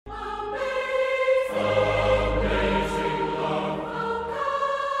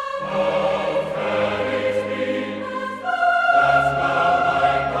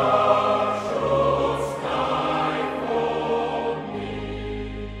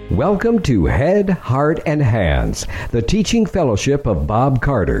Welcome to Head, Heart, and Hands, the teaching fellowship of Bob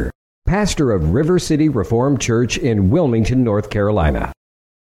Carter, pastor of River City Reformed Church in Wilmington, North Carolina.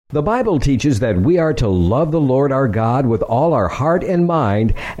 The Bible teaches that we are to love the Lord our God with all our heart and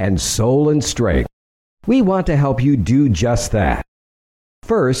mind and soul and strength. We want to help you do just that.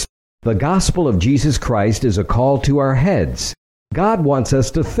 First, the gospel of Jesus Christ is a call to our heads. God wants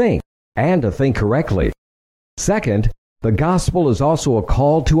us to think, and to think correctly. Second, the gospel is also a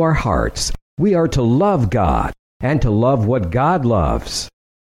call to our hearts. We are to love God and to love what God loves.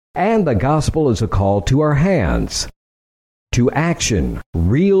 And the gospel is a call to our hands, to action,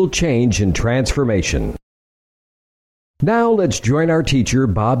 real change and transformation. Now let's join our teacher,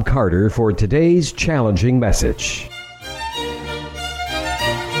 Bob Carter, for today's challenging message.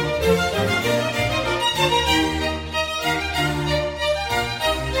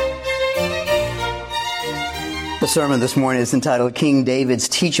 The sermon this morning is entitled King David's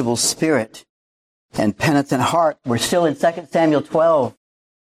Teachable Spirit and Penitent Heart. We're still in 2 Samuel 12,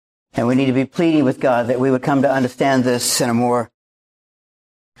 and we need to be pleading with God that we would come to understand this in a more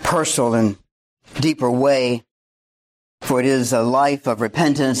personal and deeper way, for it is a life of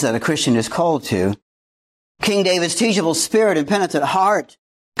repentance that a Christian is called to. King David's teachable spirit and penitent heart,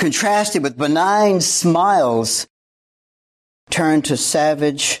 contrasted with benign smiles, turned to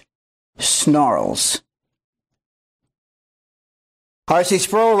savage snarls. R.C.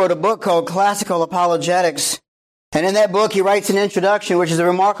 Sproul wrote a book called Classical Apologetics, and in that book he writes an introduction, which is a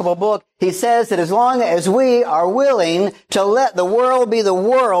remarkable book. He says that as long as we are willing to let the world be the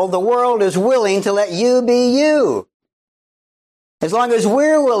world is willing to let you be you. As long as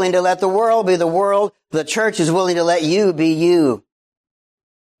we're willing to let the world be the world, the church is willing to let you be you.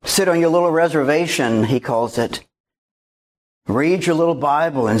 Sit on your little reservation, he calls it. Read your little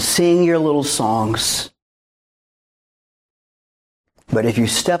Bible and sing your little songs. But if you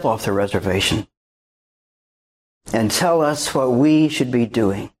step off the reservation and tell us what we should be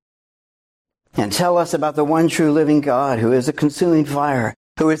doing, and tell us about the one true living God who is a consuming fire,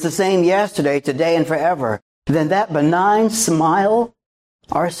 who is the same yesterday, today, and forever, then that benign smile,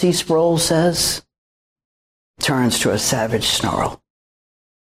 R.C. Sproul says, turns to a savage snarl.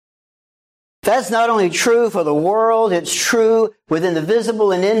 That's not only true for the world, it's true within the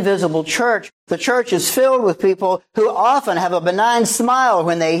visible and invisible church. The church is filled with people who often have a benign smile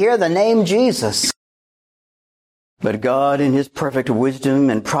when they hear the name Jesus. But God, in His perfect wisdom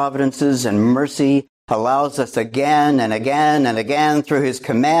and providences and mercy, allows us again and again and again through His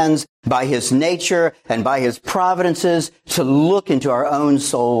commands, by His nature and by His providences, to look into our own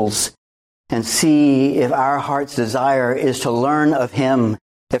souls and see if our heart's desire is to learn of Him.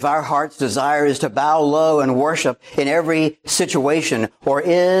 If our heart's desire is to bow low and worship in every situation, or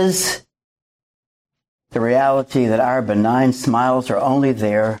is the reality that our benign smiles are only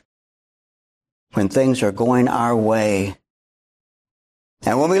there when things are going our way,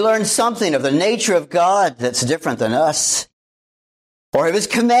 and when we learn something of the nature of God that's different than us, or of His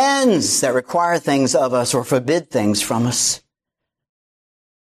commands that require things of us or forbid things from us,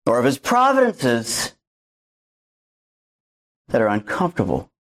 or of His providences that are uncomfortable.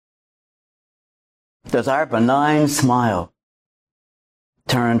 Does our benign smile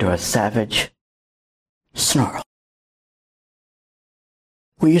turn to a savage snarl?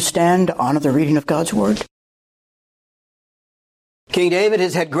 Will you stand to honor the reading of God's Word? King David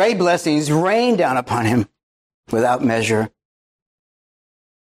has had great blessings rain down upon him without measure.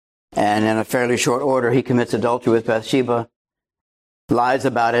 And in a fairly short order, he commits adultery with Bathsheba, lies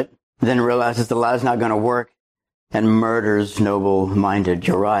about it, then realizes the lie's not going to work, and murders noble-minded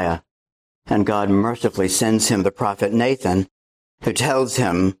Uriah. And God mercifully sends him the prophet Nathan, who tells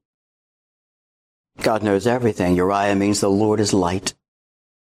him, God knows everything. Uriah means the Lord is light.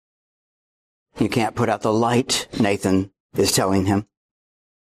 You can't put out the light, Nathan is telling him.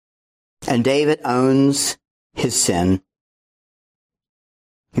 And David owns his sin.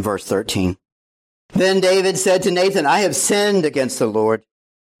 Verse 13. Then David said to Nathan, I have sinned against the Lord.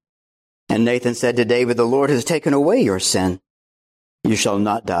 And Nathan said to David, the Lord has taken away your sin. You shall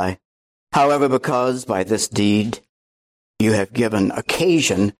not die. However, because by this deed you have given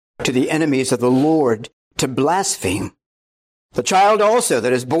occasion to the enemies of the Lord to blaspheme, the child also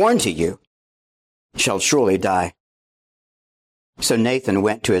that is born to you shall surely die. So Nathan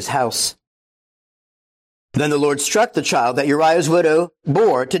went to his house. Then the Lord struck the child that Uriah's widow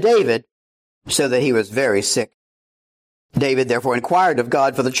bore to David, so that he was very sick. David therefore inquired of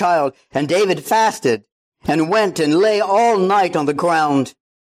God for the child, and David fasted and went and lay all night on the ground.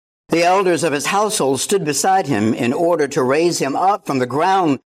 The elders of his household stood beside him in order to raise him up from the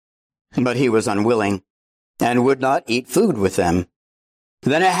ground, but he was unwilling and would not eat food with them.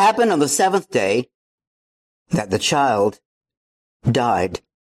 Then it happened on the seventh day that the child died.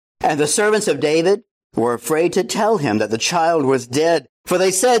 And the servants of David were afraid to tell him that the child was dead. For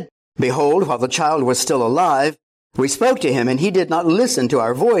they said, Behold, while the child was still alive, we spoke to him, and he did not listen to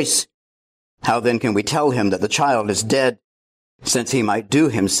our voice. How then can we tell him that the child is dead, since he might do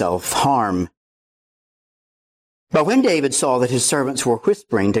himself harm? But when David saw that his servants were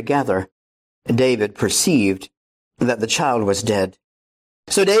whispering together, David perceived that the child was dead.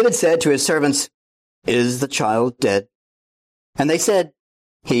 So David said to his servants, Is the child dead? And they said,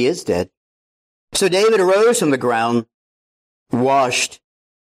 He is dead. So David arose from the ground, washed,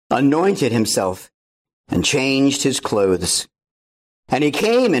 anointed himself, and changed his clothes. And he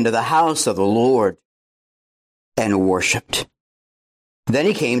came into the house of the Lord and worshipped. Then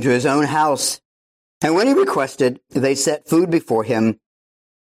he came to his own house, and when he requested, they set food before him,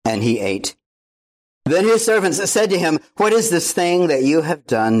 and he ate. Then his servants said to him, What is this thing that you have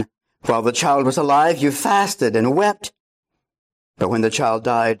done? While the child was alive, you fasted and wept. But when the child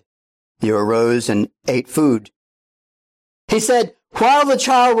died, you arose and ate food. He said, While the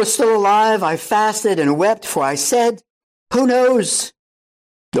child was still alive, I fasted and wept, for I said, Who knows?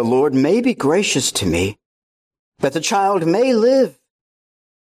 The Lord may be gracious to me, that the child may live.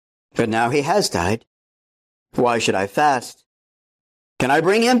 But now he has died. Why should I fast? Can I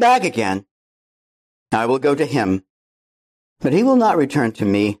bring him back again? I will go to him, but he will not return to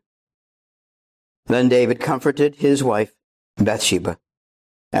me. Then David comforted his wife, Bathsheba,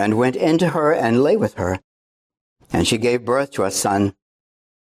 and went into her and lay with her. And she gave birth to a son,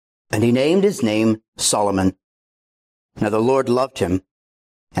 and he named his name Solomon. Now the Lord loved him,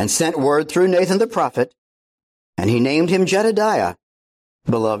 and sent word through Nathan the prophet, and he named him Jedediah,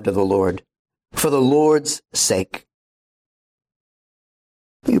 beloved of the Lord, for the Lord's sake.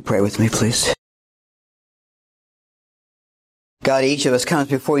 Will you pray with me, please? God, each of us comes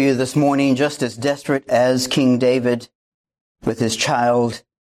before you this morning just as desperate as King David, with his child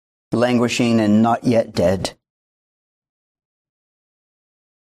languishing and not yet dead.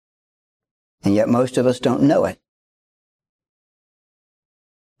 And yet most of us don't know it.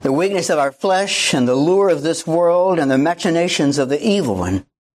 The weakness of our flesh and the lure of this world and the machinations of the evil one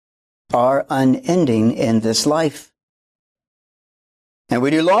are unending in this life. And we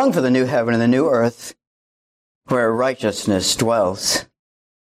do long for the new heaven and the new earth where righteousness dwells.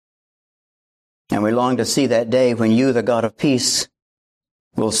 And we long to see that day when you, the God of peace,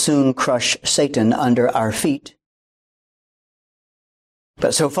 will soon crush Satan under our feet.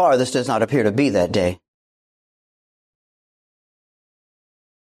 But so far, this does not appear to be that day.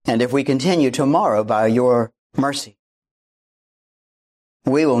 And if we continue tomorrow by your mercy,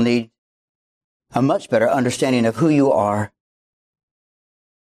 we will need a much better understanding of who you are,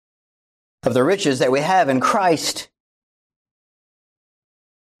 of the riches that we have in Christ,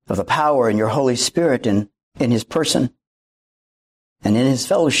 of the power in your Holy Spirit and in his person and in his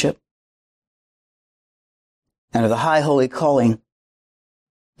fellowship, and of the high holy calling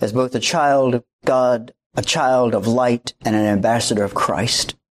as both a child of God, a child of light, and an ambassador of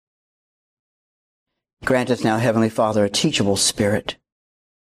Christ. Grant us now, Heavenly Father, a teachable spirit,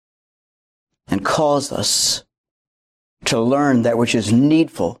 and cause us to learn that which is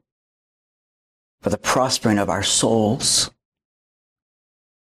needful for the prospering of our souls.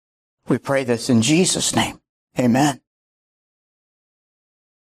 We pray this in Jesus' name. Amen.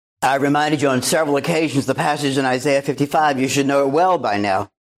 I reminded you on several occasions the passage in Isaiah 55. You should know it well by now.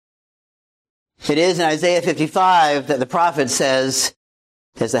 It is in Isaiah 55 that the prophet says,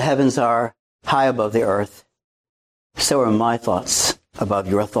 as the heavens are high above the earth, so are my thoughts above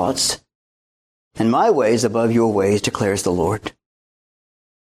your thoughts, and my ways above your ways, declares the Lord.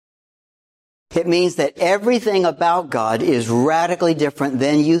 It means that everything about God is radically different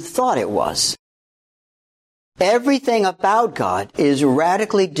than you thought it was. Everything about God is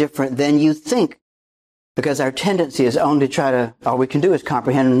radically different than you think, because our tendency is only to try to, all we can do is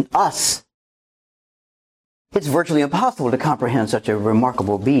comprehend us. It's virtually impossible to comprehend such a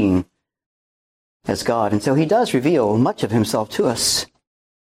remarkable being as God. And so he does reveal much of himself to us.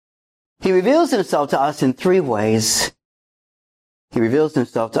 He reveals himself to us in three ways. He reveals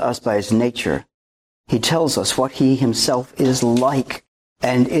himself to us by his nature. He tells us what he himself is like,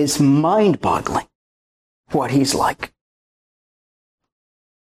 and it's mind-boggling what he's like.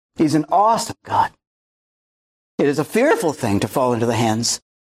 He's an awesome God. It is a fearful thing to fall into the hands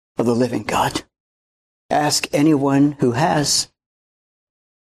of the living God. Ask anyone who has.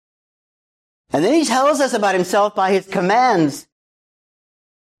 And then he tells us about himself by his commands.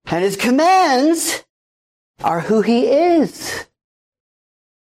 And his commands are who he is.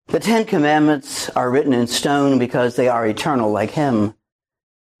 The 10 Commandments are written in stone because they are eternal like him.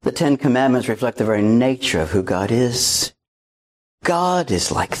 The Ten Commandments reflect the very nature of who God is. God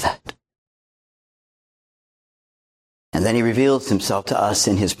is like that. And then he reveals himself to us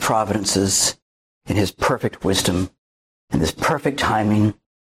in his providences, in his perfect wisdom, in his perfect timing,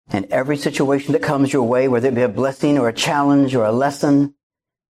 in every situation that comes your way, whether it be a blessing or a challenge or a lesson.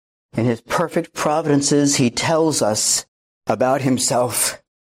 In his perfect providences, he tells us about himself.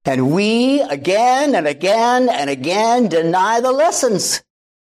 And we again and again and again deny the lessons.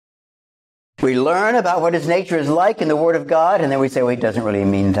 We learn about what his nature is like in the Word of God, and then we say, well, he doesn't really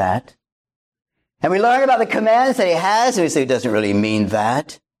mean that. And we learn about the commands that he has, and we say, he doesn't really mean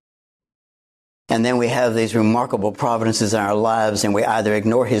that. And then we have these remarkable providences in our lives, and we either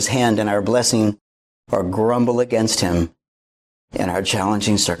ignore his hand in our blessing or grumble against him in our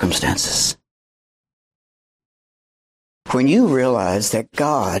challenging circumstances. When you realize that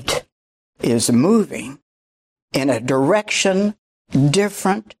God is moving in a direction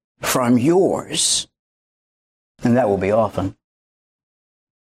different from yours, and that will be often.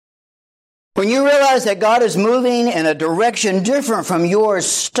 When you realize that God is moving in a direction different from yours,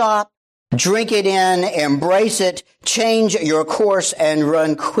 stop, drink it in, embrace it, change your course, and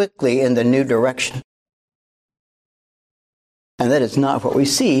run quickly in the new direction. And that is not what we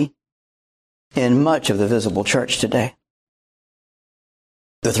see in much of the visible church today.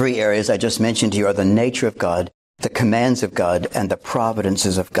 The three areas I just mentioned to you are the nature of God, the commands of God, and the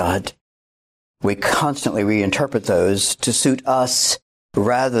providences of God. We constantly reinterpret those to suit us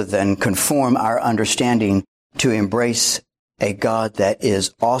rather than conform our understanding to embrace a God that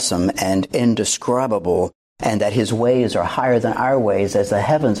is awesome and indescribable, and that his ways are higher than our ways as the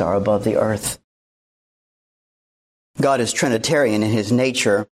heavens are above the earth. God is Trinitarian in his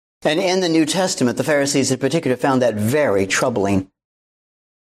nature, and in the New Testament, the Pharisees in particular found that very troubling.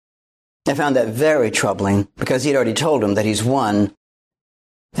 They found that very troubling because he'd already told them that he's one,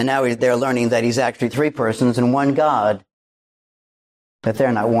 and now they're learning that he's actually three persons and one God. But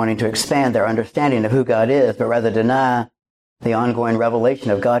they're not wanting to expand their understanding of who God is, but rather deny the ongoing revelation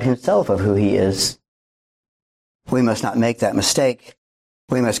of God himself of who he is. We must not make that mistake.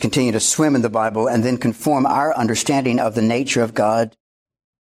 We must continue to swim in the Bible and then conform our understanding of the nature of God.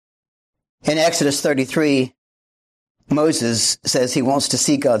 In Exodus 33, Moses says he wants to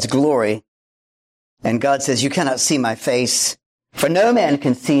see God's glory. And God says, you cannot see my face, for no man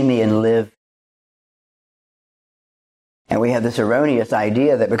can see me and live. And we have this erroneous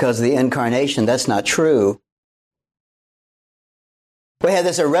idea that because of the incarnation, that's not true. We have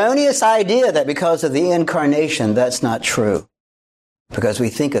this erroneous idea that because of the incarnation, that's not true. Because we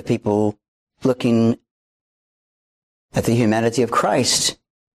think of people looking at the humanity of Christ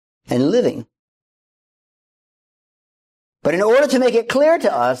and living. But in order to make it clear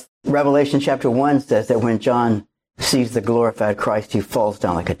to us, Revelation chapter 1 says that when John sees the glorified Christ, he falls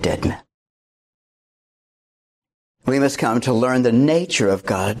down like a dead man. We must come to learn the nature of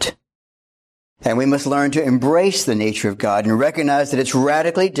God. And we must learn to embrace the nature of God and recognize that it's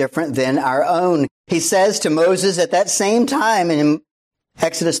radically different than our own. He says to Moses at that same time in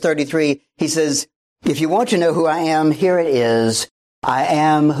Exodus 33, he says, if you want to know who I am, here it is. I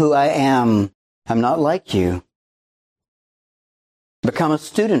am who I am. I'm not like you. Become a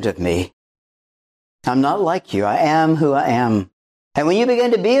student of me. I'm not like you. I am who I am. And when you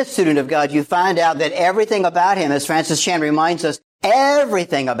begin to be a student of God, you find out that everything about him, as Francis Chan reminds us,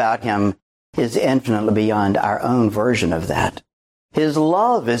 everything about him is infinitely beyond our own version of that. His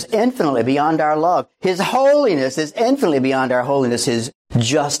love is infinitely beyond our love. His holiness is infinitely beyond our holiness. His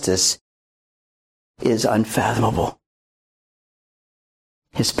justice is unfathomable.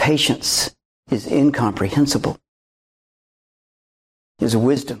 His patience is incomprehensible. His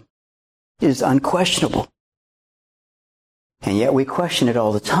wisdom is unquestionable. And yet we question it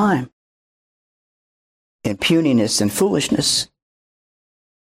all the time in puniness and foolishness.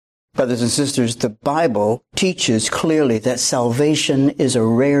 Brothers and sisters, the Bible teaches clearly that salvation is a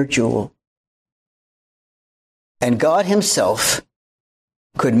rare jewel. And God himself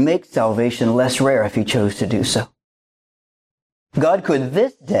could make salvation less rare if he chose to do so. God could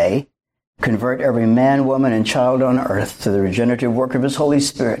this day convert every man, woman, and child on earth to the regenerative work of his Holy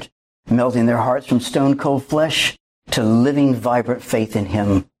Spirit, melting their hearts from stone-cold flesh to living, vibrant faith in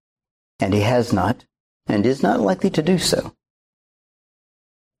him. And he has not, and is not likely to do so,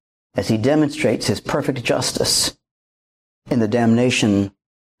 as he demonstrates his perfect justice in the damnation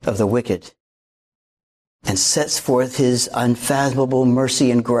of the wicked and sets forth his unfathomable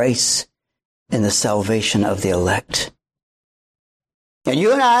mercy and grace in the salvation of the elect. And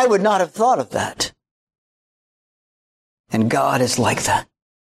you and I would not have thought of that. And God is like that.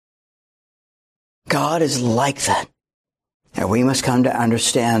 God is like that. And we must come to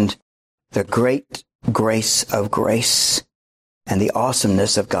understand the great grace of grace and the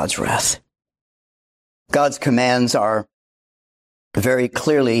awesomeness of God's wrath. God's commands are very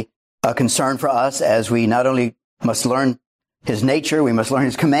clearly a concern for us, as we not only must learn His nature, we must learn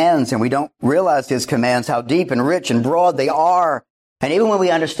His commands, and we don't realize His commands, how deep and rich and broad they are. And even when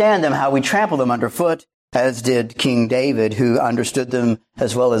we understand them, how we trample them underfoot, as did King David, who understood them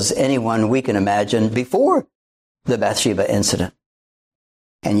as well as anyone we can imagine before the Bathsheba incident.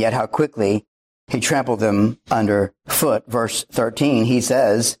 And yet how quickly he trampled them underfoot. Verse 13, he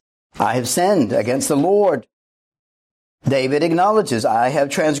says, I have sinned against the Lord. David acknowledges, I have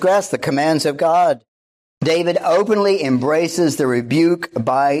transgressed the commands of God. David openly embraces the rebuke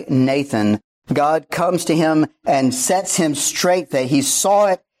by Nathan. God comes to him and sets him straight that he saw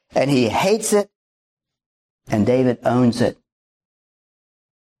it and he hates it, and David owns it.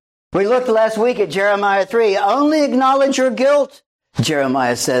 We looked last week at Jeremiah 3. Only acknowledge your guilt,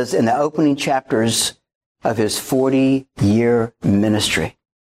 Jeremiah says in the opening chapters of his 40-year ministry.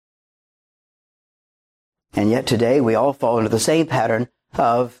 And yet today we all fall into the same pattern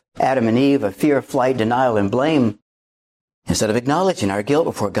of Adam and Eve, of fear, flight, denial, and blame. Instead of acknowledging our guilt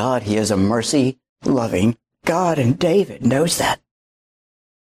before God, He is a mercy-loving God, and David knows that.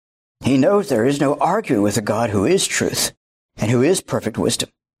 He knows there is no arguing with a God who is truth and who is perfect wisdom.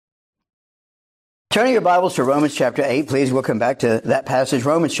 Turning your Bibles to Romans chapter 8, please. We'll come back to that passage,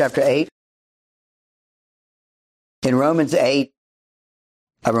 Romans chapter 8. In Romans 8,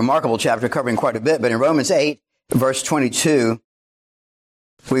 a remarkable chapter covering quite a bit, but in Romans 8, verse 22,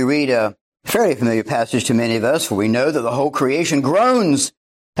 we read a fairly familiar passage to many of us, for we know that the whole creation groans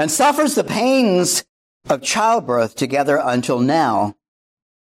and suffers the pains of childbirth together until now.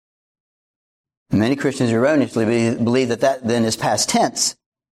 Many Christians erroneously believe that then is past tense,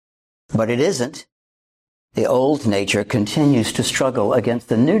 but it isn't. The old nature continues to struggle against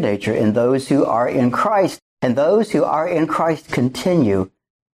the new nature in those who are in Christ, and those who are in Christ continue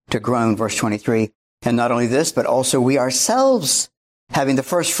to groan, verse 23. And not only this, but also we ourselves, having the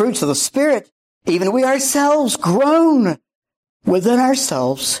first fruits of the Spirit, even we ourselves groan within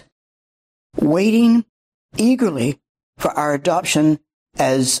ourselves, waiting eagerly for our adoption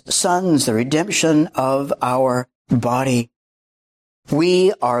as sons, the redemption of our body.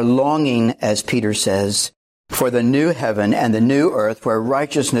 We are longing, as Peter says, for the new heaven and the new earth where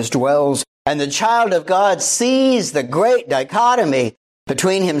righteousness dwells. And the child of God sees the great dichotomy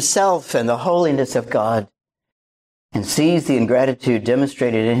between himself and the holiness of God, and sees the ingratitude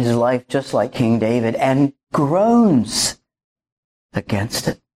demonstrated in his life, just like King David, and groans against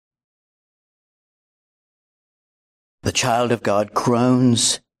it. The child of God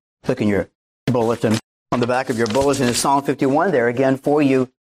groans. Look in your bulletin. On the back of your bulletin is Psalm 51 there again for you.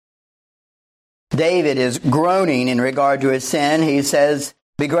 David is groaning in regard to his sin. He says,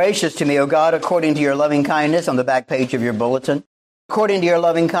 be gracious to me, O God, according to your loving kindness, on the back page of your bulletin. According to your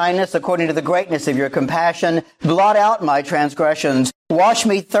loving kindness, according to the greatness of your compassion, blot out my transgressions. Wash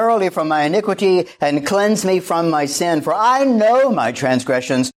me thoroughly from my iniquity and cleanse me from my sin. For I know my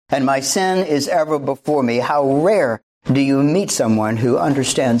transgressions, and my sin is ever before me. How rare do you meet someone who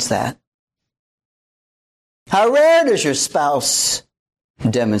understands that? How rare does your spouse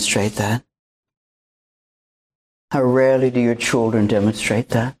demonstrate that? How rarely do your children demonstrate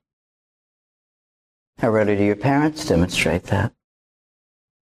that? How rarely do your parents demonstrate that?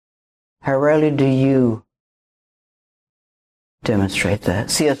 How rarely do you demonstrate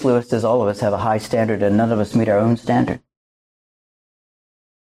that? C.S. Lewis says all of us have a high standard and none of us meet our own standard.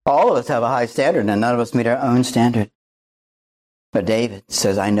 All of us have a high standard and none of us meet our own standard. But David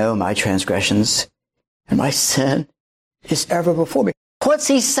says, I know my transgressions and my sin is ever before me. What's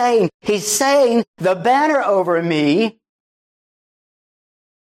he saying? He's saying the banner over me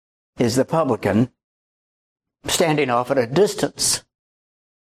is the publican standing off at a distance,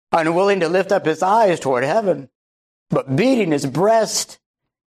 unwilling to lift up his eyes toward heaven, but beating his breast,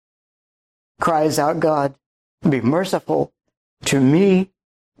 cries out, God, be merciful to me,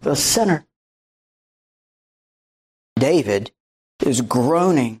 the sinner. David is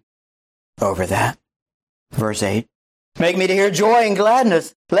groaning over that. Verse 8, make me to hear joy and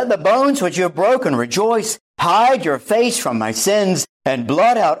gladness. Let the bones which you have broken rejoice. Hide your face from my sins and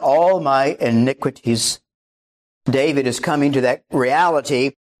blot out all my iniquities. David is coming to that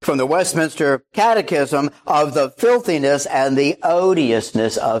reality from the Westminster Catechism of the filthiness and the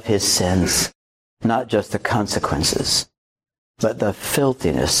odiousness of his sins. Not just the consequences, but the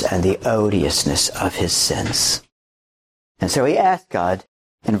filthiness and the odiousness of his sins. And so he asked God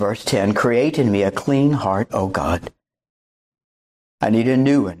in verse 10, create in me a clean heart, O God. I need a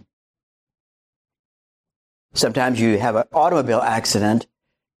new one. Sometimes you have an automobile accident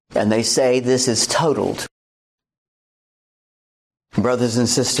and they say this is totaled. Brothers and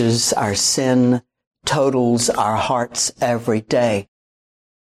sisters, our sin totals our hearts every day.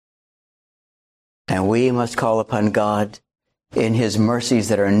 And we must call upon God in His mercies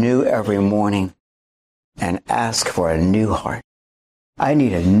that are new every morning and ask for a new heart. I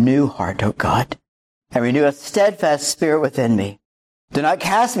need a new heart, O God, and renew a steadfast spirit within me. Do not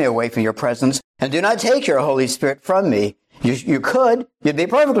cast me away from your presence, and do not take your Holy Spirit from me. You could. You'd be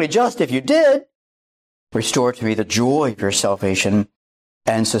perfectly just if you did. Restore to me the joy of your salvation,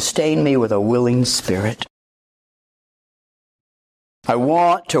 and sustain me with a willing spirit. I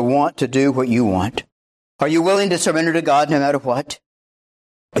want to do what you want. Are you willing to surrender to God no matter what?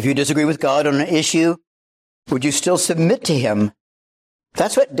 If you disagree with God on an issue, would you still submit to Him?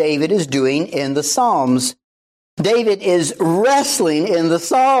 That's what David is doing in the Psalms. David is wrestling in the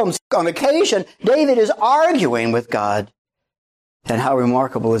Psalms. On occasion, David is arguing with God. And how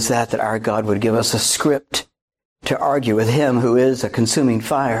remarkable is that our God would give us a script to argue with Him who is a consuming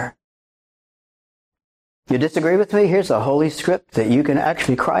fire. You disagree with me? Here's a holy script that you can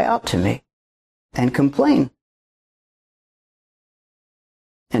actually cry out to me and complain.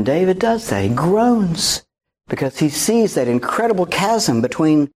 And David does that. He groans because he sees that incredible chasm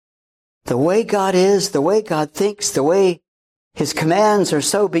between the way God is, the way God thinks, the way His commands are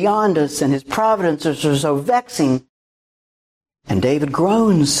so beyond us and His providences are so vexing. And David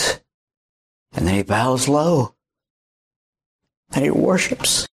groans. And then he bows low. And he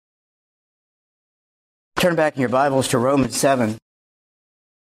worships. Turn back in your Bibles to Romans 7,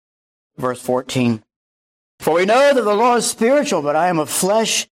 verse 14. For we know that the law is spiritual, but I am of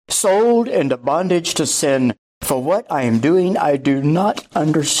flesh, sold into bondage to sin. For what I am doing, I do not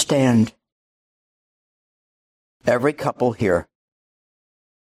understand. Every couple here,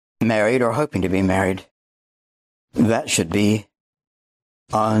 married or hoping to be married, that should be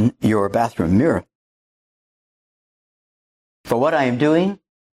on your bathroom mirror. For what I am doing,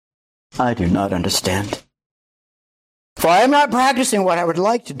 I do not understand. For I am not practicing what I would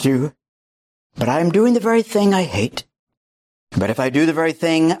like to do, but I am doing the very thing I hate. But if I do the very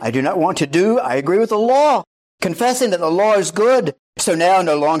thing I do not want to do, I agree with the law, confessing that the law is good. So now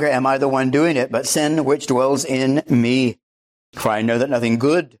no longer am I the one doing it, but sin which dwells in me. For I know that nothing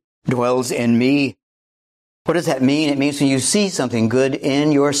good dwells in me. What does that mean? It means when you see something good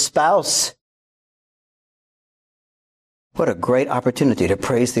in your spouse. What a great opportunity to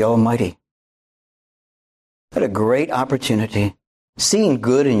praise the Almighty. What a great opportunity. Seeing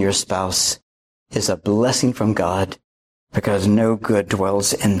good in your spouse is a blessing from God because no good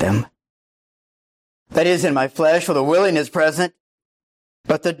dwells in them. That is in my flesh, for the willing is present,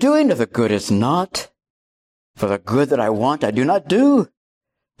 but the doing of the good is not. For the good that I want, I do not do,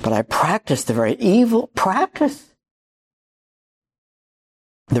 but I practice the very evil the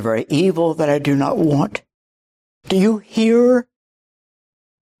very evil that I do not want. Do you hear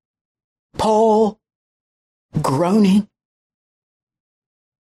Paul groaning?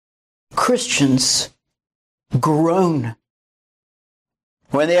 Christians groan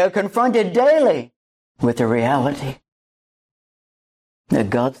when they are confronted daily with the reality that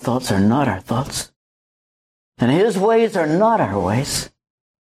God's thoughts are not our thoughts, and His ways are not our ways.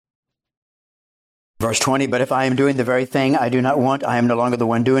 Verse 20, but if I am doing the very thing I do not want, I am no longer the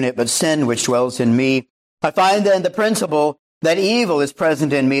one doing it, but sin which dwells in me. I find then the principle that evil is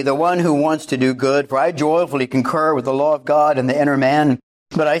present in me, the one who wants to do good, for I joyfully concur with the law of God in the inner man.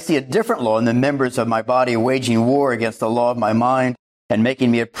 But I see a different law in the members of my body, waging war against the law of my mind and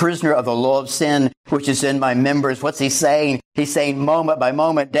making me a prisoner of the law of sin, which is in my members. What's he saying? He's saying moment by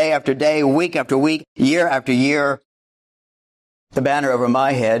moment, day after day, week after week, year after year. The banner over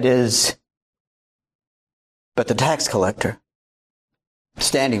my head is, but the tax collector,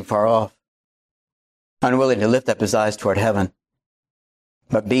 standing far off, unwilling to lift up his eyes toward heaven,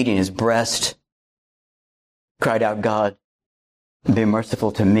 but beating his breast, cried out, God, be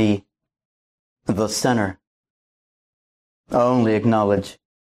merciful to me, the sinner. Only acknowledge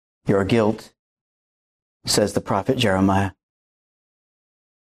your guilt, says the prophet Jeremiah.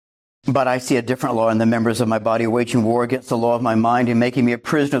 But I see a different law in the members of my body, waging war against the law of my mind and making me a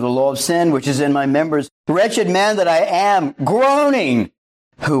prisoner of the law of sin, which is in my members. Wretched man that I am, groaning,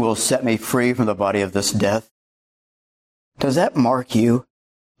 who will set me free from the body of this death? Does that mark you?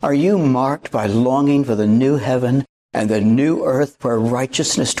 Are you marked by longing for the new heaven and the new earth where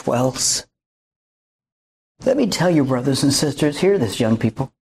righteousness dwells? Let me tell you, brothers and sisters, hear this, young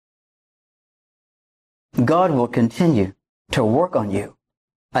people. God will continue to work on you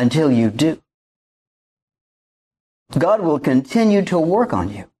until you do. God will continue to work on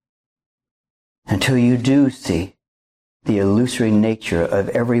you. until you do see the illusory nature of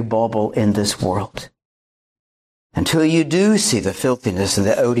every bauble in this world, until you do see the filthiness and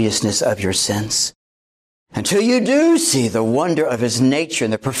the odiousness of your sins, until you do see the wonder of his nature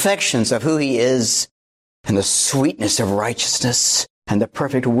and the perfections of who he is, and the sweetness of righteousness and the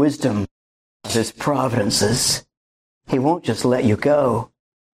perfect wisdom of his providences. He won't just let you go,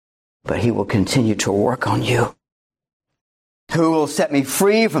 but he will continue to work on you. Who will set me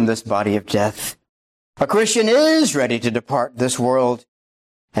free from this body of death? A Christian is ready to depart this world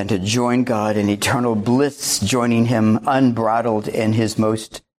and to join God in eternal bliss, joining him unbridled in his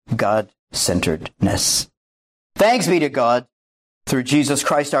most God-centeredness. Thanks be to God through Jesus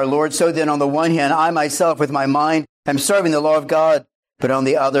Christ our Lord. So then, on the one hand, I myself with my mind am serving the law of God, but on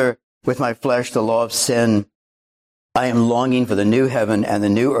the other, with my flesh, the law of sin. I am longing for the new heaven and the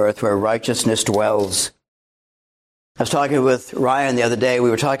new earth where righteousness dwells. I was talking with Ryan the other day. We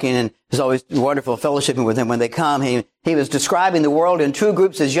were talking, and it's always wonderful fellowshipping with him when they come. He was describing the world in two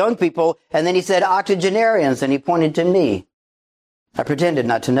groups as young people, and then he said octogenarians, and he pointed to me. I pretended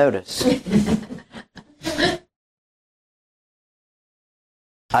not to notice.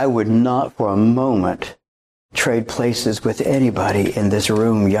 I would not for a moment trade places with anybody in this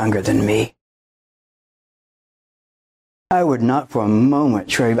room younger than me. I would not for a moment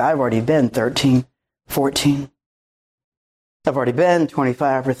trade. I've already been 13, 14. I've already been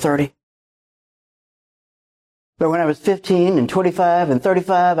 25 or 30. But when I was 15 and 25 and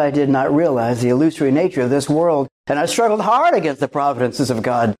 35, I did not realize the illusory nature of this world, and I struggled hard against the providences of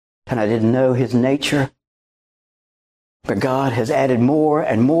God, and I didn't know his nature. But God has added more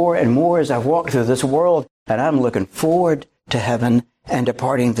and more and more as I've walked through this world, and I'm looking forward to heaven and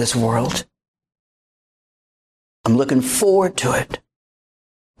departing this world. I'm looking forward to it.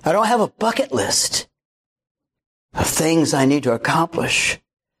 I don't have a bucket list of things I need to accomplish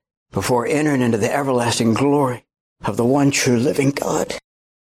before entering into the everlasting glory of the one true living God.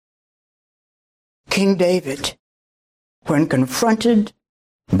 King David, when confronted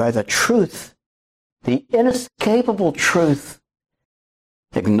by the truth, the inescapable truth,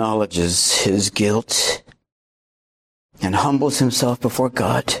 acknowledges his guilt and humbles himself before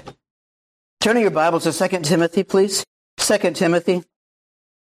God. Turn to your Bibles to 2 Timothy, please. 2 Timothy.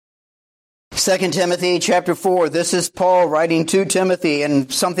 2 Timothy chapter 4. This is Paul writing to Timothy in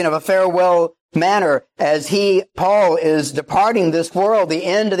something of a farewell manner as Paul is departing this world, the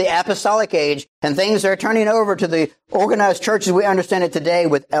end of the apostolic age, and things are turning over to the organized church as we understand it today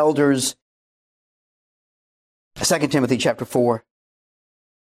with elders. 2 Timothy chapter 4.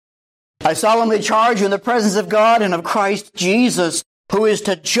 I solemnly charge you in the presence of God and of Christ Jesus, who is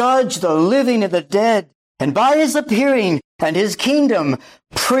to judge the living and the dead, and by his appearing and his kingdom,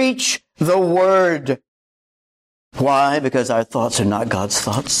 preach the word. Why? Because our thoughts are not God's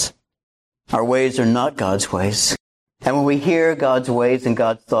thoughts. Our ways are not God's ways. And when we hear God's ways and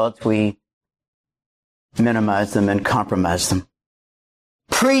God's thoughts, we minimize them and compromise them.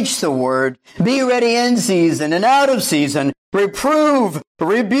 Preach the word. Be ready in season and out of season. Reprove,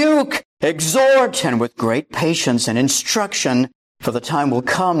 rebuke, exhort, and with great patience and instruction, for the time will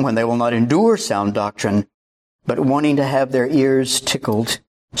come when they will not endure sound doctrine, but wanting to have their ears tickled.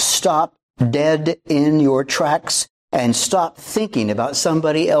 Stop dead in your tracks and stop thinking about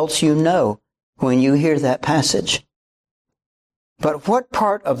somebody else you know when you hear that passage. But what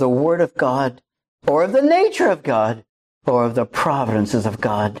part of the Word of God, or of the nature of God, or of the providences of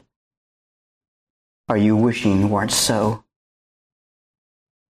God are you wishing weren't so?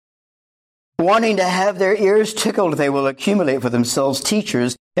 Wanting to have their ears tickled, they will accumulate for themselves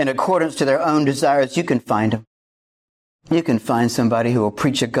teachers in accordance to their own desires. You can find them. You can find somebody who will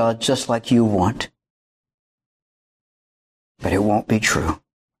preach a God just like you want. But it won't be true.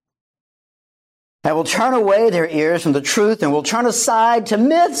 They will turn away their ears from the truth and will turn aside to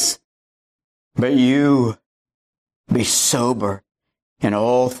myths. But you, be sober in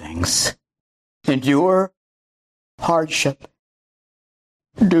all things. Endure hardship.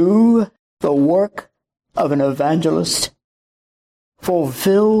 Do the work of an evangelist.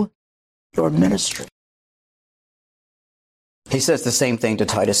 Fulfill your ministry. He says the same thing to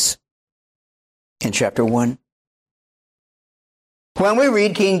Titus in chapter 1. When we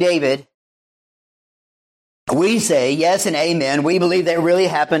read King David, we say yes and amen. We believe that really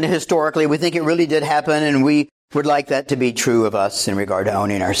happened historically. We think it really did happen, and we would like that to be true of us in regard to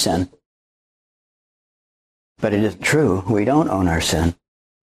owning our sin. But it isn't true. We don't own our sin.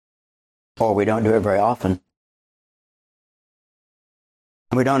 Or we don't do it very often.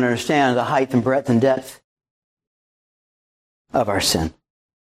 We don't understand the height and breadth and depth of our sin.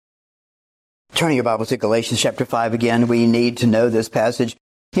 Turning your Bible to Galatians chapter 5 again, we need to know this passage.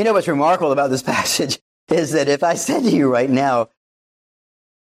 You know what's remarkable about this passage is that if I said to you right now,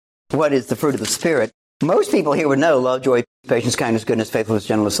 what is the fruit of the Spirit? Most people here would know love, joy, patience, kindness, goodness, faithfulness,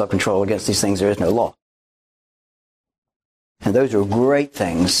 gentleness, self-control. Against these things there is no law. And those are great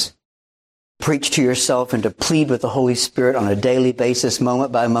things. Preach to yourself and to plead with the Holy Spirit on a daily basis,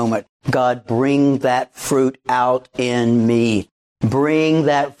 moment by moment. God, bring that fruit out in me. Bring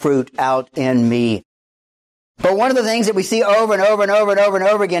that fruit out in me. But one of the things that we see over and over and over and over and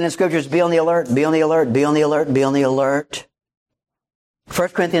over again in Scripture is be on the alert, be on the alert, be on the alert, be on the alert. 1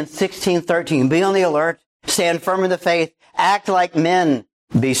 Corinthians 16:13, be on the alert, stand firm in the faith, act like men,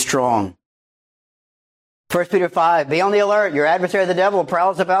 be strong. 1 Peter 5, be on the alert, your adversary the devil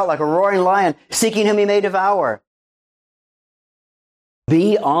prowls about like a roaring lion, seeking whom he may devour.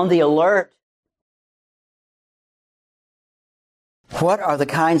 Be on the alert. What are the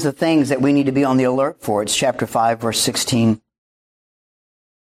kinds of things that we need to be on the alert for? It's chapter 5, verse 16.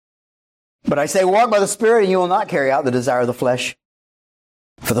 But I say, walk by the Spirit, and you will not carry out the desire of the flesh.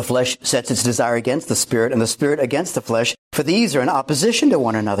 For the flesh sets its desire against the Spirit, and the Spirit against the flesh, for these are in opposition to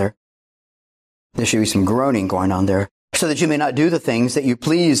one another. There should be some groaning going on there, so that you may not do the things that you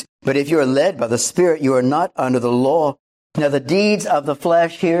please. But if you are led by the Spirit, you are not under the law. Now the deeds of the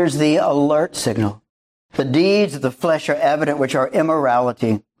flesh, here's the alert signal. The deeds of the flesh are evident, which are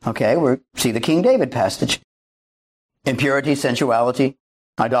immorality. Okay, we see the King David passage. Impurity, sensuality,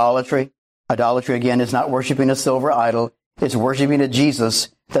 idolatry. Idolatry, again, is not worshiping a silver idol. It's worshiping a Jesus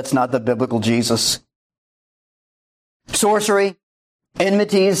that's not the biblical Jesus. Sorcery,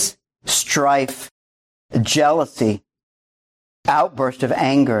 enmities, strife, jealousy, outburst of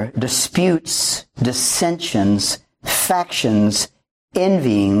anger, disputes, dissensions, factions,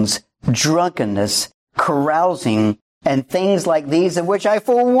 envyings, drunkenness, carousing, and things like these, of which I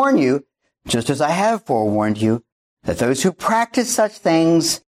forewarn you, just as I have forewarned you, that those who practice such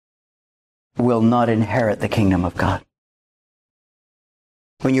things will not inherit the kingdom of God.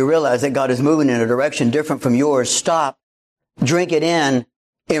 When you realize that God is moving in a direction different from yours, stop, drink it in,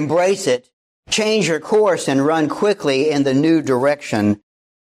 embrace it, change your course, and run quickly in the new direction.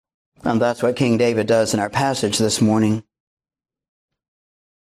 And that's what King David does in our passage this morning.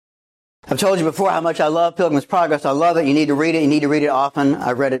 I've told you before how much I love Pilgrim's Progress. I love it. You need to read it. You need to read it often.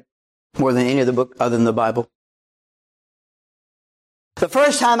 I've read it more than any other book other than the Bible. The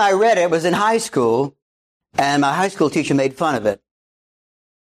first time I read it was in high school, and my high school teacher made fun of it.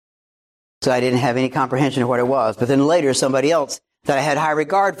 So I didn't have any comprehension of what it was. But then later, somebody else that I had high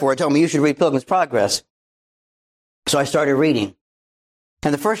regard for told me, you should read Pilgrim's Progress. So I started reading.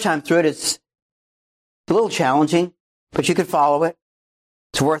 And the first time through it, it's a little challenging, but you could follow it.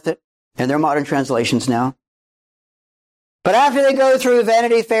 It's worth it. And they're modern translations now. But after they go through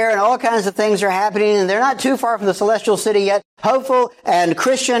Vanity Fair and all kinds of things are happening, and they're not too far from the celestial city yet, Hopeful and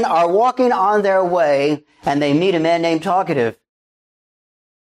Christian are walking on their way, and they meet a man named Talkative.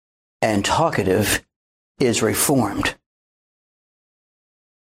 And Talkative is reformed.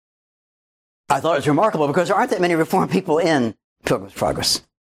 I thought it was remarkable because there aren't that many reformed people in Pilgrim's Progress.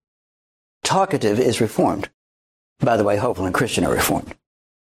 Talkative is reformed. By the way, Hopeful and Christian are reformed.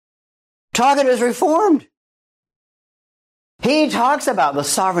 Talkative is reformed. He talks about the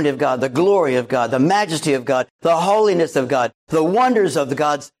sovereignty of God, the glory of God, the majesty of God, the holiness of God, the wonders of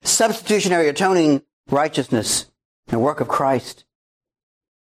God's substitutionary atoning righteousness and work of Christ.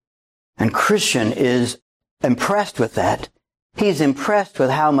 And Christian is impressed with that. He's impressed with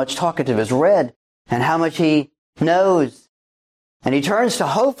how much Talkative has read and how much he knows. And he turns to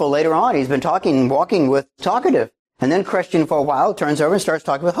Hopeful later on. He's been walking with Talkative. And then Christian for a while turns over and starts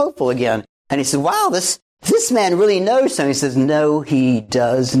talking with Hopeful again. And he says, wow, this man really knows something. He says, no, he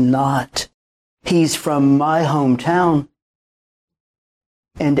does not. He's from my hometown.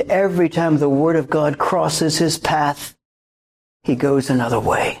 And every time the Word of God crosses his path, he goes another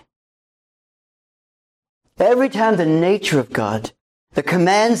way. Every time the nature of God, the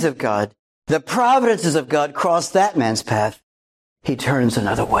commands of God, the providences of God cross that man's path, he turns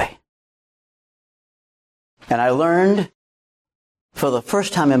another way. And I learned for the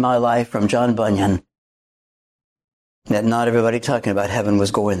first time in my life from John Bunyan that not everybody talking about heaven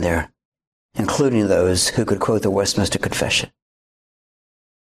was going there, including those who could quote the Westminster Confession.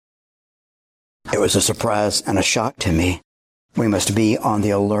 It was a surprise and a shock to me. We must be on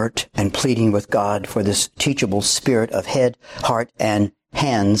the alert and pleading with God for this teachable spirit of head, heart, and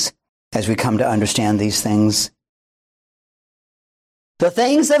hands as we come to understand these things. The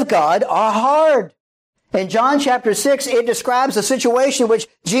things of God are hard. In John chapter 6, it describes a situation which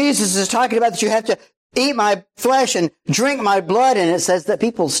Jesus is talking about, that you have to eat my flesh and drink my blood, and it says that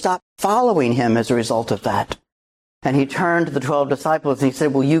people stop following him as a result of that. And he turned to the 12 disciples and he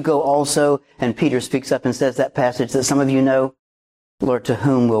said, will you go also? And Peter speaks up and says that passage that some of you know, Lord, to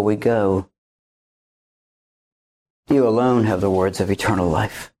whom will we go? You alone have the words of eternal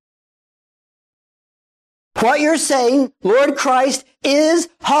life. What you're saying, Lord Christ, is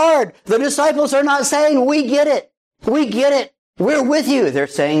hard. The disciples are not saying, we get it. We get it. We're with you. They're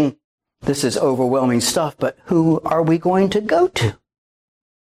saying, this is overwhelming stuff, but who are we going to go to?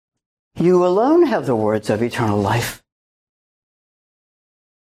 You alone have the words of eternal life.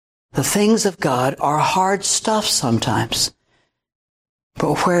 The things of God are hard stuff sometimes.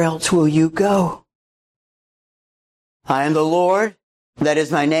 But where else will you go? I am the Lord, that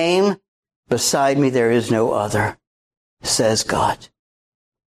is my name. Beside me there is no other, says God.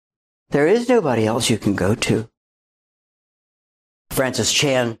 There is nobody else you can go to. Francis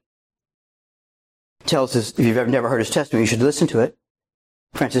Chan tells us, if you've ever never heard his testimony, you should listen to it.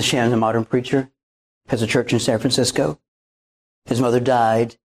 Francis Chan is a modern preacher, has a church in San Francisco. His mother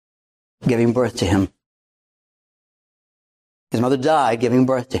died giving birth to him. His mother died giving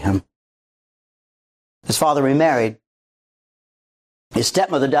birth to him. His father remarried. His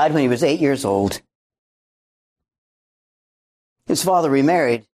stepmother died when he was 8 years old. His father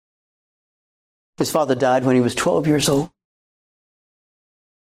remarried. His father died when he was 12 years old.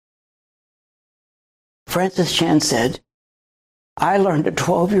 Francis Chan said, I learned at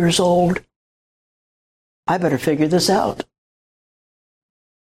 12 years old, I better figure this out.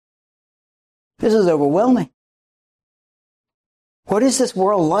 This is overwhelming. What is this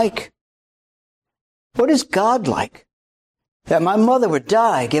world like? What is God like? That my mother would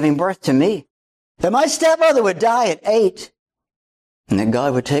die giving birth to me. That my stepmother would die at 8. And that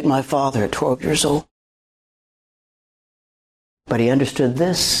God would take my father at 12 years old. But he understood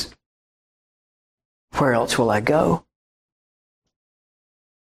this. Where else will I go?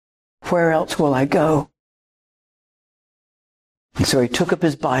 Where else will I go? And so he took up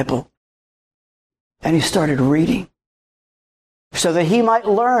his Bible and he started reading so that he might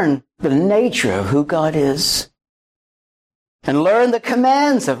learn the nature of who God is and learn the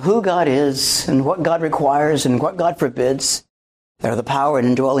commands of who God is and what God requires and what God forbids that are the power and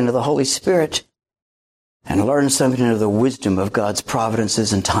indwelling of the Holy Spirit, and learn something of the wisdom of God's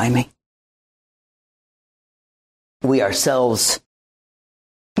providences and timing. We ourselves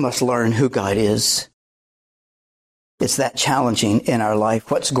must learn who God is. It's that challenging in our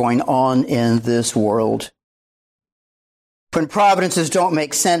life, what's going on in this world. When providences don't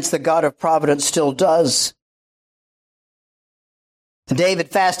make sense, the God of providence still does. David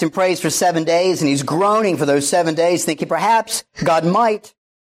fasts and prays for 7 days, and he's groaning for those 7 days, thinking perhaps God might.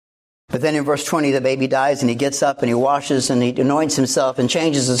 But then in verse 20, the baby dies, and he gets up and he washes and he anoints himself and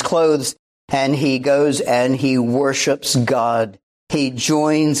changes his clothes, and he goes and he worships God. He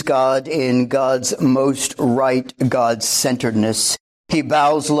joins God in God's most right God-centeredness. He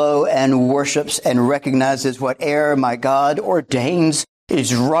bows low and worships and recognizes whate'er my God ordains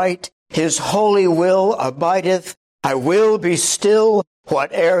is right. His holy will abideth. I will be still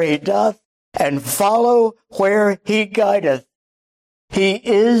whate'er he doth, and follow where he guideth. He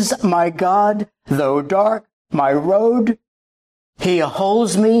is my God, though dark my road. He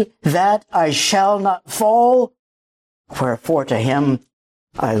holds me that I shall not fall. Wherefore to him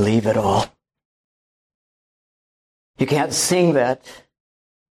I leave it all. You can't sing that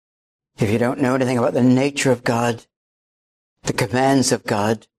if you don't know anything about the nature of God, the commands of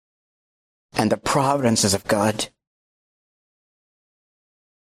God, and the providences of God.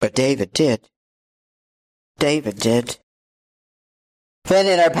 But David did. David did. Then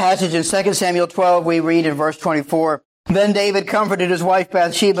in our passage in 2 Samuel 12, we read in verse 24, Then David comforted his wife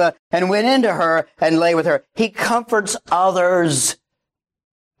Bathsheba and went into her and lay with her. He comforts others.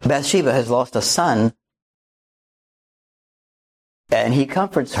 Bathsheba has lost a son, and he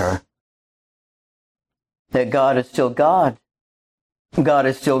comforts her. That God is still God. God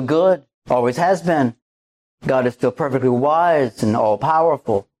is still good, always has been. God is still perfectly wise and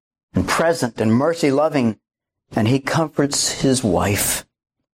all-powerful and present and mercy-loving, and he comforts his wife.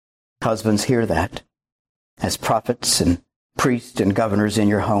 Husbands, hear that. As prophets and priests and governors in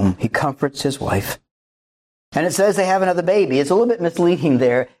your home, he comforts his wife. And it says they have another baby. It's a little bit misleading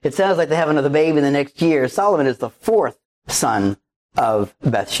there. It sounds like they have another baby in the next year. Solomon is the fourth son of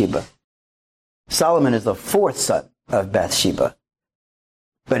Bathsheba. Solomon is the fourth son of Bathsheba.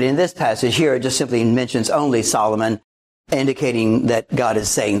 But in this passage here, it just simply mentions only Solomon, indicating that God is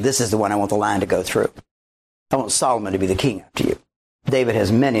saying, this is the one I want the line to go through. I want Solomon to be the king after you. David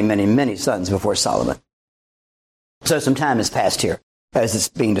has many, many, many sons before Solomon. So some time has passed here as it's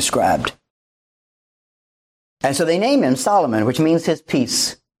being described. And so they name him Solomon, which means his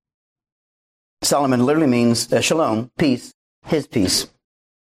peace. Solomon literally means shalom, peace, his peace.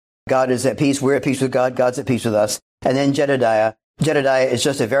 God is at peace. We're at peace with God. God's at peace with us. And then Jedediah. Jedediah is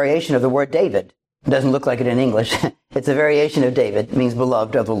just a variation of the word David. It doesn't look like it in English. It's a variation of David. It means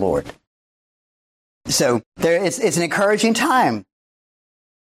beloved of the Lord. So it's an encouraging time.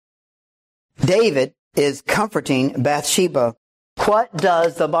 David is comforting Bathsheba. What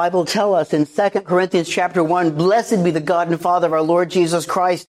does the Bible tell us in 2 Corinthians chapter 1? Blessed be the God and Father of our Lord Jesus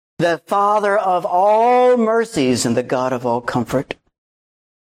Christ, the Father of all mercies and the God of all comfort,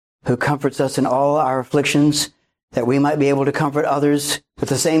 who comforts us in all our afflictions, that we might be able to comfort others with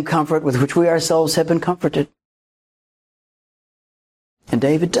the same comfort with which we ourselves have been comforted. And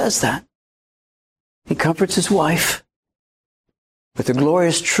David does that. He comforts his wife with the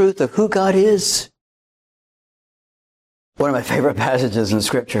glorious truth of who God is. One of my favorite passages in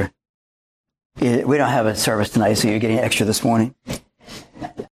Scripture. We don't have a service tonight, so you're getting extra this morning.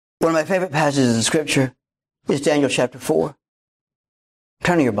 One of my favorite passages in Scripture is Daniel chapter 4.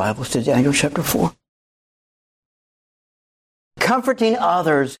 Turn to your Bibles to Daniel chapter 4. Comforting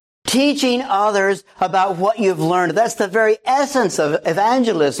others, teaching others about what you've learned. That's the very essence of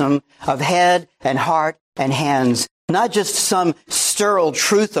evangelism, of head and heart and hands. Not just some sterile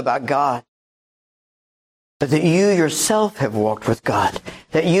truth about God, but that you yourself have walked with God,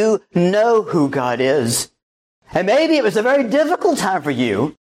 that you know who God is. And maybe it was a very difficult time for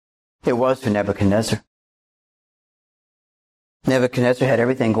you. It was for Nebuchadnezzar. Nebuchadnezzar had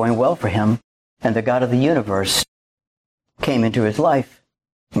everything going well for him, and the God of the universe came into his life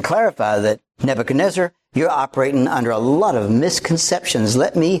and clarified that, Nebuchadnezzar, you're operating under a lot of misconceptions.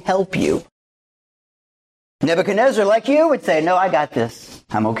 Let me help you. Nebuchadnezzar, like you, would say, no, I got this.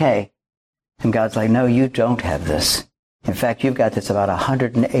 I'm okay. And God's like, no, you don't have this. In fact, you've got this about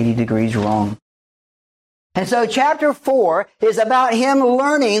 180 degrees wrong. And so chapter 4 is about him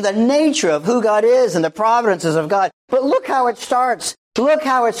learning the nature of who God is and the providences of God. But look how it starts. Look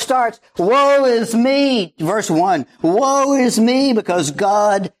how it starts. Woe is me. Verse 1. Woe is me because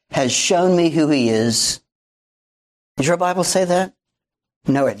God has shown me who he is. Does your Bible say that?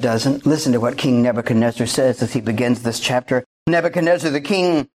 No, it doesn't. Listen to what King Nebuchadnezzar says as he begins this chapter. Nebuchadnezzar the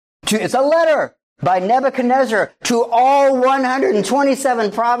king, it's a letter by Nebuchadnezzar to all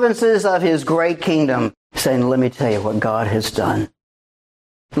 127 provinces of his great kingdom, saying, let me tell you what God has done.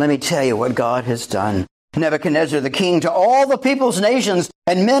 Let me tell you what God has done. Nebuchadnezzar the king, to all the peoples, nations,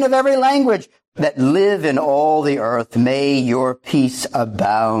 and men of every language that live in all the earth, may your peace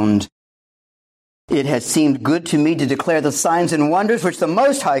abound. It has seemed good to me to declare the signs and wonders which the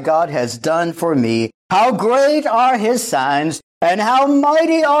Most High God has done for me. How great are his signs, and how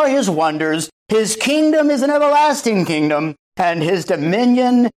mighty are his wonders. His kingdom is an everlasting kingdom, and his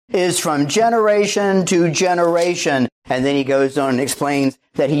dominion is from generation to generation. And then he goes on and explains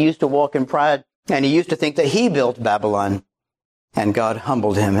that he used to walk in pride, and he used to think that he built Babylon. And God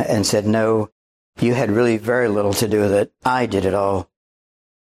humbled him and said, no, you had really very little to do with it. I did it all.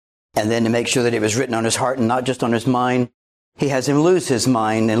 And then to make sure that it was written on his heart and not just on his mind, he has him lose his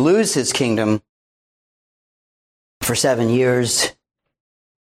mind and lose his kingdom for 7 years.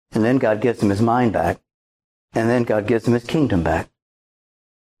 And then God gives him his mind back. And then God gives him his kingdom back.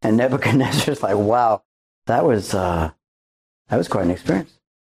 And Nebuchadnezzar's like, wow, that was quite an experience.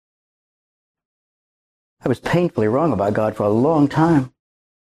 I was painfully wrong about God for a long time.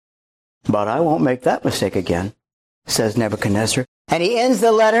 But I won't make that mistake again, says Nebuchadnezzar. And he ends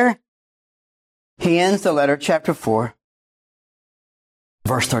the letter. Chapter 4,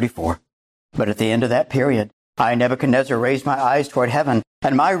 verse 34. But at the end of that period, I, Nebuchadnezzar, raised my eyes toward heaven,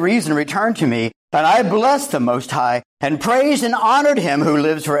 and my reason returned to me, and I blessed the Most High, and praised and honored him who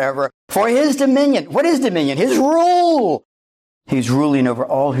lives forever, for his dominion. What is dominion? His rule. He's ruling over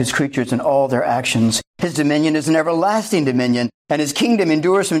all his creatures and all their actions. His dominion is an everlasting dominion, and his kingdom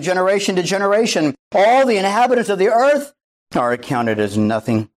endures from generation to generation. All the inhabitants of the earth are accounted as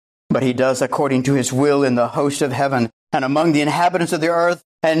nothing, but he does according to his will in the host of heaven and among the inhabitants of the earth,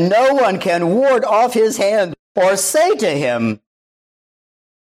 and no one can ward off his hand or say to him,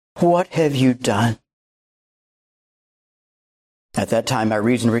 what have you done? At that time my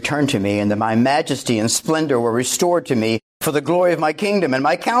reason returned to me, and my majesty and splendor were restored to me for the glory of my kingdom, and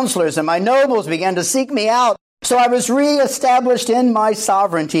my counselors and my nobles began to seek me out. So I was reestablished in my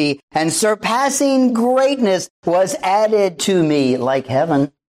sovereignty, and surpassing greatness was added to me, like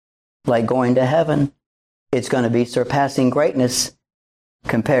heaven, like going to heaven. It's going to be surpassing greatness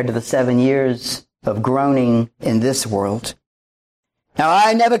compared to the 7 years of groaning in this world. Now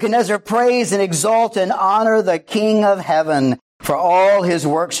I, Nebuchadnezzar, praise and exalt and honor the King of heaven, for all his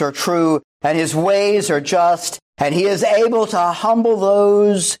works are true, and his ways are just, and he is able to humble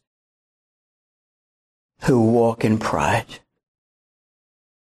those who walk in pride.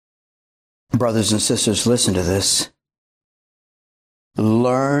 Brothers and sisters, listen to this.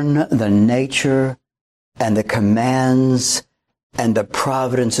 Learn the nature and the commands and the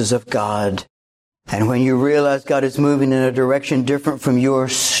providences of God. And when you realize God is moving in a direction different from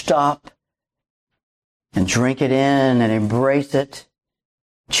yours, stop and drink it in and embrace it.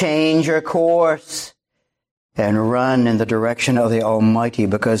 Change your course and run in the direction of the Almighty,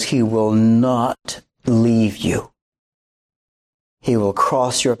 because He will not leave you. He will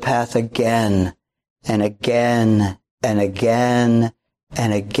cross your path again and again and again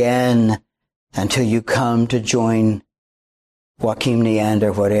and again until you come to join Joachim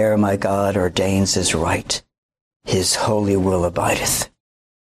Neander, whate'er my God ordains is right. His holy will abideth.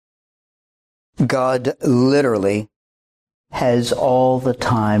 God literally has all the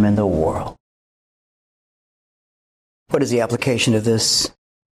time in the world. What is the application of this?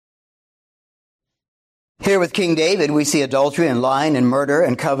 Here with King David, we see adultery and lying and murder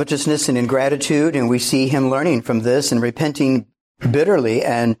and covetousness and ingratitude, and we see him learning from this and repenting bitterly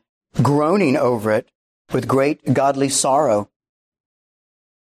and groaning over it with great godly sorrow.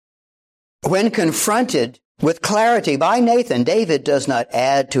 When confronted with clarity by Nathan, David does not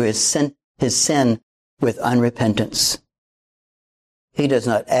add to his sin with unrepentance. He does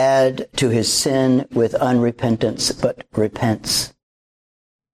not add to his sin with unrepentance, but repents.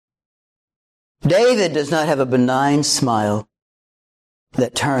 David does not have a benign smile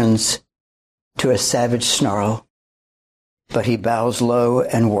that turns to a savage snarl, but he bows low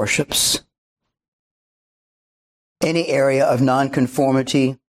and worships. Any area of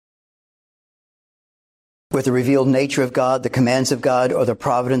nonconformity with the revealed nature of God, the commands of God, or the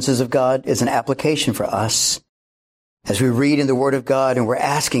providences of God is an application for us. As we read in the Word of God and we're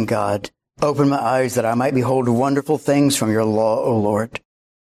asking God, open my eyes that I might behold wonderful things from your law, O Lord.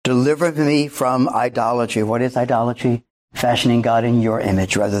 Deliver me from idolatry. What is idolatry? Fashioning God in your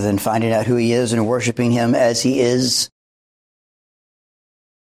image rather than finding out who He is and worshiping Him as He is.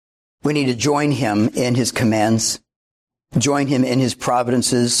 We need to join Him in His commands, join Him in His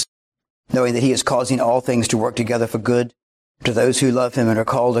providences, knowing that He is causing all things to work together for good to those who love Him and are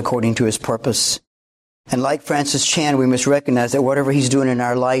called according to His purpose. And like Francis Chan, we must recognize that whatever He's doing in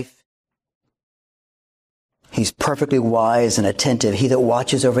our life, He's perfectly wise and attentive. He that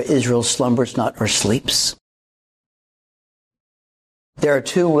watches over Israel slumbers not or sleeps. There are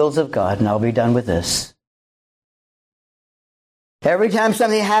two wills of God, and I'll be done with this. Every time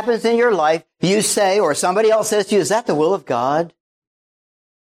something happens in your life, you say, or somebody else says to you, is that the will of God?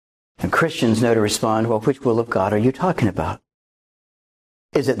 And Christians know to respond, well, which will of God are you talking about?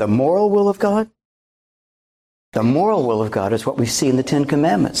 Is it the moral will of God? The moral will of God is what we see in the Ten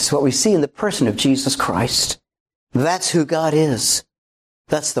Commandments. It's what we see in the person of Jesus Christ. That's who God is.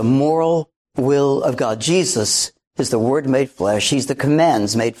 That's the moral will of God. Jesus is the Word made flesh. He's the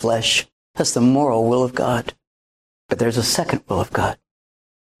commands made flesh. That's the moral will of God. But there's a second will of God.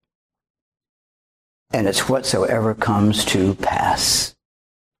 And it's whatsoever comes to pass.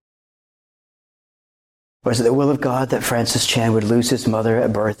 Was it the will of God that Francis Chan would lose his mother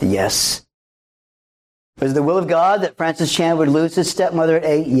at birth? Yes. Was it the will of God that Francis Chan would lose his stepmother at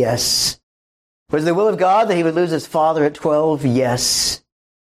 8? Yes. Was it the will of God that he would lose his father at 12? Yes.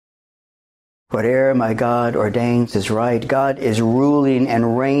 Whate'er my God ordains is right. God is ruling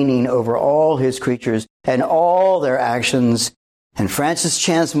and reigning over all His creatures and all their actions. And Francis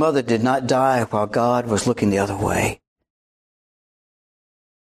Chan's mother did not die while God was looking the other way.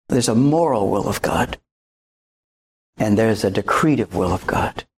 There's a moral will of God. And there's a decretive will of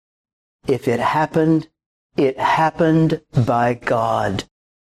God. If it happened by God.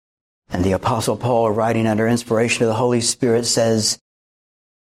 And the Apostle Paul, writing under inspiration of the Holy Spirit, says,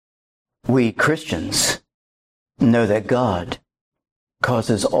 we Christians know that God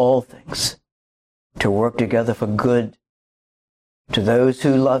causes all things to work together for good to those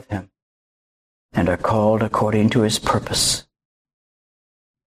who love Him and are called according to His purpose.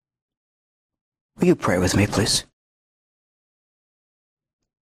 Will you pray with me, please?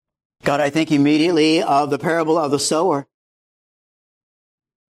 God, I think immediately of the parable of the sower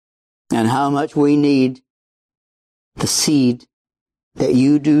and how much we need the seed that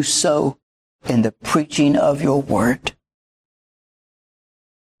you do sow in the preaching of your word.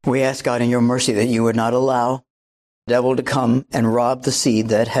 We ask, God, in your mercy that you would not allow the devil to come and rob the seed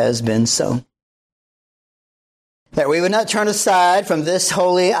that has been sown. That we would not turn aside from this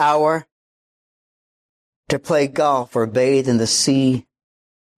holy hour to play golf or bathe in the sea,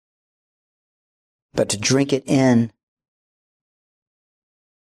 but to drink it in,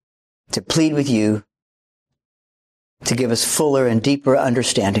 to plead with you to give us fuller and deeper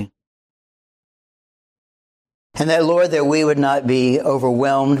understanding And that, Lord, that we would not be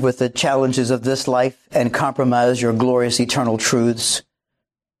overwhelmed with the challenges of this life and compromise your glorious eternal truths,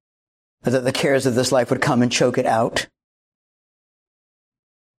 but that the cares of this life would come and choke it out.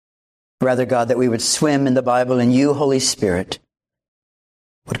 Rather, God, that we would swim in the Bible and you, Holy Spirit,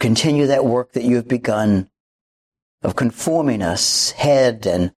 would continue that work that you have begun of conforming us, head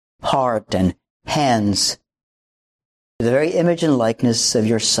and heart and hands, to the very image and likeness of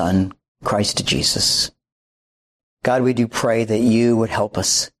your Son, Christ Jesus. God, we do pray that you would help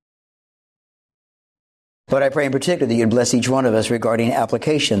us. But I pray in particular that you'd bless each one of us regarding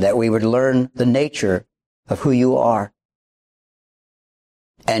application, that we would learn the nature of who you are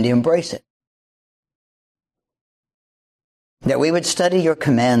and embrace it. That we would study your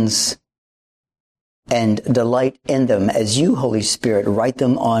commands and delight in them as you, Holy Spirit, write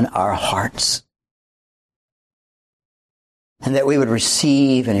them on our hearts. And that we would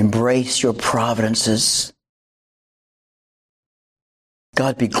receive and embrace your providences.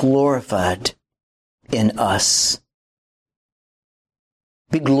 God, be glorified in us.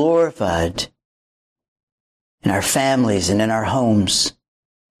 Be glorified in our families and in our homes.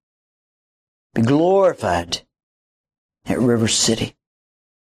 Be glorified at River City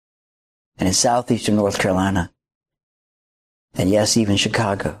and in southeastern North Carolina. And yes, even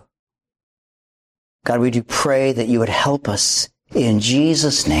Chicago. God, we do pray that you would help us in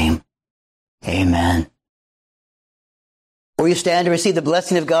Jesus' name. Amen. Will you stand to receive the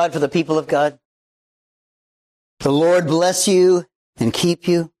blessing of God for the people of God? The Lord bless you and keep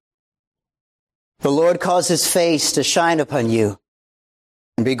you. The Lord cause his face to shine upon you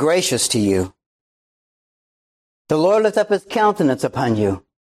and be gracious to you. The Lord lift up his countenance upon you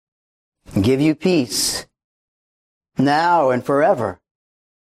and give you peace now and forever.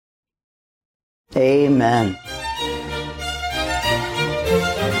 Amen.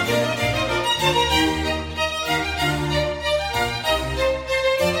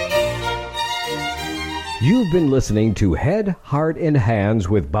 You've been listening to Head, Heart, and Hands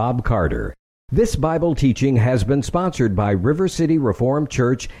with Bob Carter. This Bible teaching has been sponsored by River City Reformed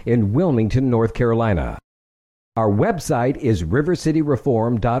Church in Wilmington, North Carolina. Our website is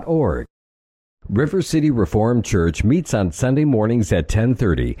rivercityreform.org. River City Reformed Church meets on Sunday mornings at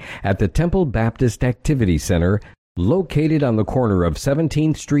 10:30 at the Temple Baptist Activity Center, located on the corner of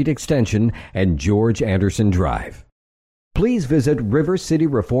 17th Street Extension and George Anderson Drive. Please visit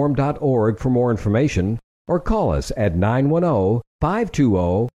rivercityreform.org for more information or call us at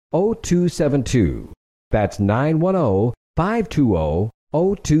 910-520-0272. That's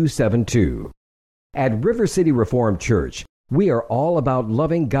 910-520-0272. At River City Reformed Church, we are all about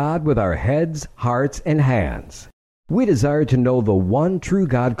loving God with our heads, hearts, and hands. We desire to know the one true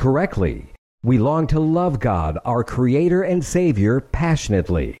God correctly. We long to love God, our Creator and Savior,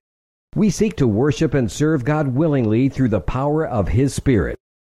 passionately. We seek to worship and serve God willingly through the power of His Spirit.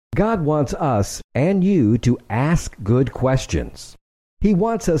 God wants us and you to ask good questions. He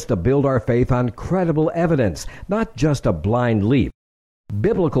wants us to build our faith on credible evidence, not just a blind leap.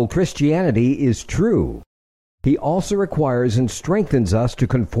 Biblical Christianity is true. He also requires and strengthens us to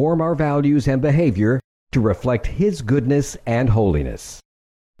conform our values and behavior to reflect His goodness and holiness.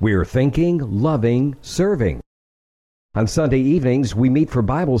 We're thinking, loving, serving. On Sunday evenings, we meet for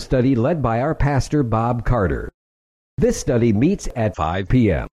Bible study led by our pastor, Bob Carter. This study meets at 5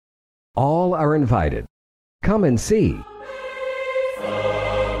 p.m. All are invited. Come and see.